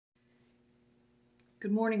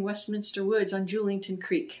Good morning, Westminster Woods on Julington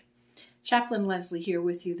Creek. Chaplain Leslie here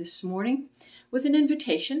with you this morning with an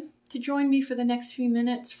invitation to join me for the next few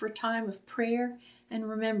minutes for a time of prayer and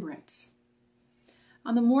remembrance.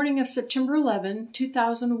 On the morning of September 11,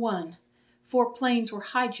 2001, 4 planes were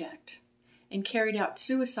hijacked and carried out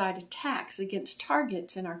suicide attacks against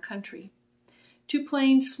targets in our country. 2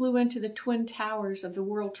 planes flew into the Twin Towers of the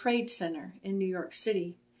World Trade Center in New York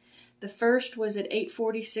City. The first was at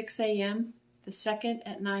 8:46 a.m., the second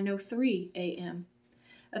at 9:03 a.m.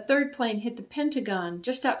 A third plane hit the Pentagon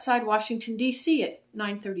just outside Washington, D.C. at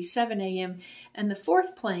 9:37 a.m., and the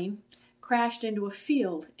fourth plane crashed into a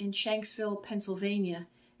field in Shanksville, Pennsylvania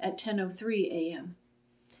at 10:03 a.m.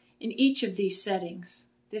 In each of these settings,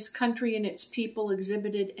 this country and its people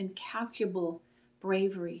exhibited incalculable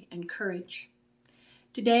bravery and courage.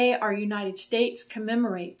 Today, our United States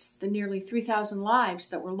commemorates the nearly 3,000 lives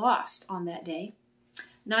that were lost on that day.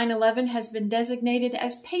 9/11 has been designated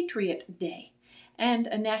as Patriot Day and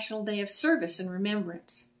a National Day of Service and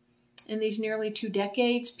Remembrance. In these nearly 2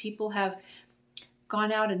 decades, people have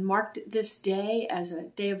gone out and marked this day as a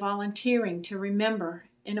day of volunteering to remember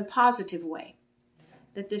in a positive way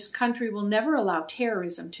that this country will never allow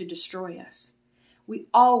terrorism to destroy us. We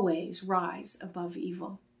always rise above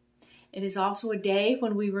evil. It is also a day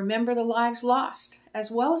when we remember the lives lost,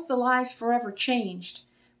 as well as the lives forever changed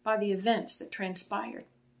by the events that transpired.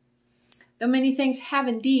 Though many things have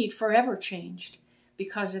indeed forever changed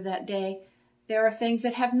because of that day, there are things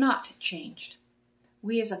that have not changed.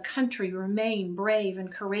 We as a country remain brave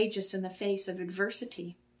and courageous in the face of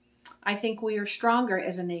adversity. I think we are stronger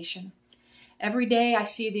as a nation. Every day I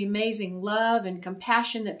see the amazing love and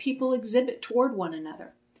compassion that people exhibit toward one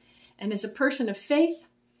another. And as a person of faith,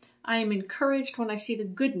 I am encouraged when I see the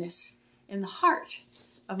goodness in the heart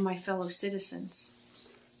of my fellow citizens.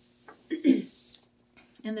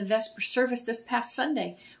 In the Vesper service this past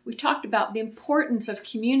Sunday, we talked about the importance of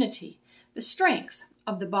community, the strength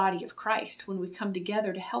of the body of Christ when we come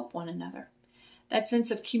together to help one another. That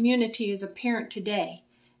sense of community is apparent today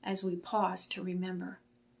as we pause to remember.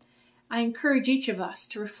 I encourage each of us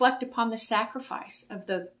to reflect upon the sacrifice of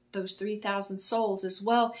those 3,000 souls, as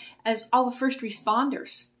well as all the first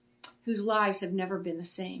responders whose lives have never been the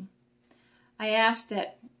same. I ask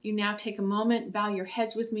that you now take a moment and bow your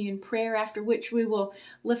heads with me in prayer, after which we will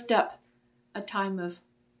lift up a time of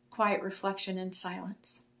quiet reflection and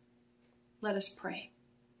silence. Let us pray.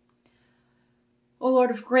 O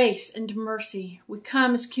Lord of grace and mercy, we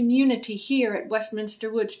come as community here at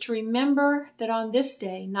Westminster Woods to remember that on this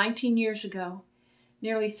day, 19 years ago,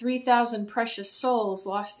 nearly 3,000 precious souls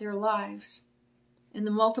lost their lives. In the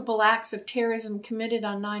multiple acts of terrorism committed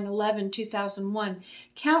on 9/11/2001,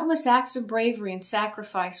 countless acts of bravery and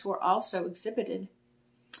sacrifice were also exhibited.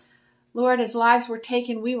 Lord, as lives were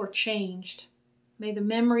taken, we were changed. May the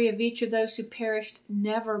memory of each of those who perished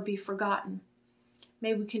never be forgotten.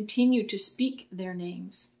 May we continue to speak their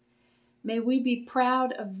names. May we be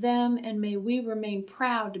proud of them, and may we remain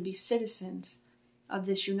proud to be citizens of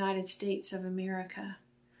this United States of America.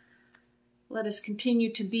 Let us continue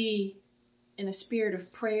to be in a spirit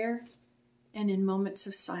of prayer and in moments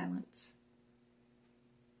of silence.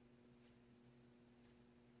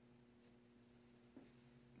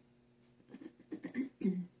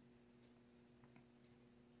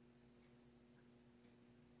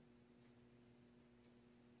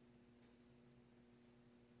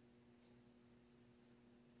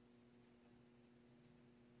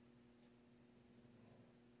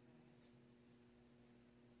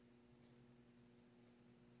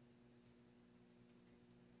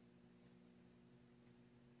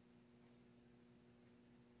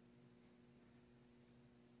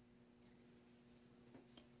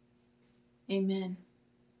 Amen.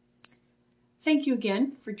 Thank you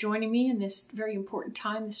again for joining me in this very important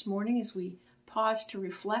time this morning as we pause to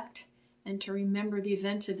reflect and to remember the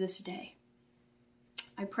events of this day.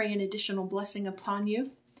 I pray an additional blessing upon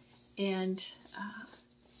you, and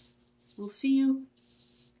we'll see you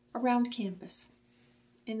around campus.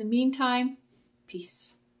 In the meantime,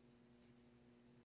 peace.